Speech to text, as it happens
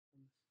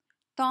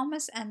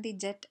Thomas and the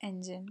jet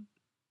engine.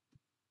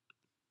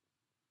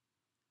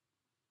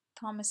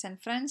 Thomas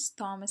and friends,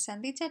 Thomas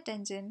and the jet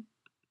engine.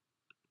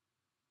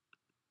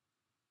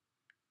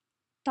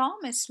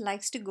 Thomas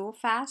likes to go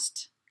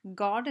fast.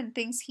 Gordon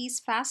thinks he's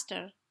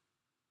faster.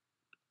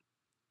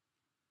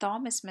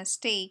 Thomas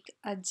must take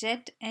a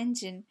jet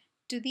engine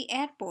to the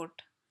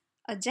airport.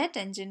 A jet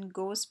engine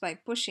goes by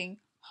pushing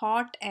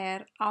hot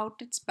air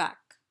out its back.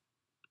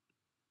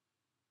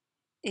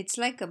 It's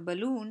like a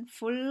balloon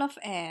full of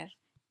air.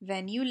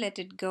 When you let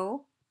it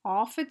go,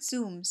 off it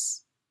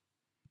zooms.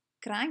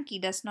 Cranky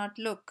does not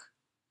look.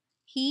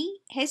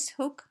 His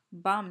hook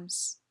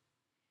bumps.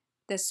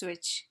 The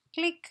switch.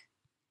 Click.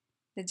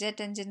 The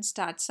jet engine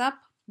starts up.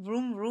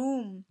 Vroom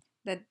vroom.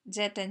 The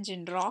jet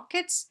engine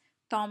rockets.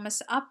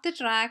 Thomas up the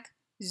track.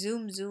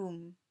 Zoom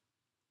zoom.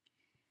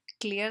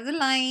 Clear the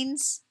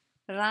lines.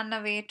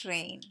 Runaway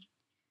train.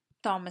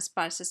 Thomas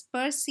passes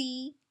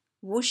Percy.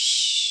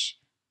 Whoosh.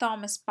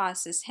 Thomas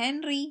passes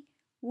Henry.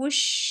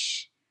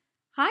 Whoosh.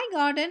 Hi,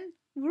 Gordon.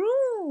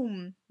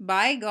 Vroom.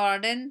 Bye,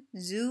 Gordon.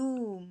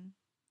 Zoom.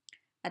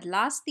 At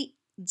last, the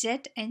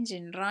jet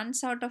engine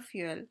runs out of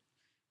fuel.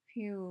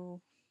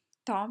 Phew.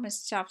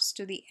 Thomas chuffs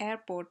to the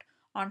airport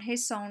on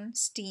his own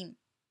steam.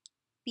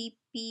 Beep,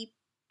 beep.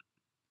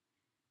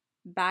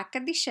 Back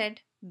at the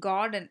shed,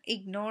 Gordon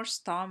ignores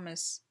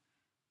Thomas.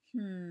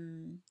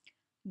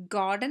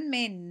 Gordon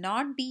may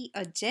not be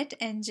a jet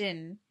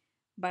engine,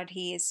 but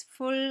he is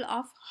full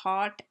of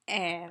hot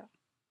air.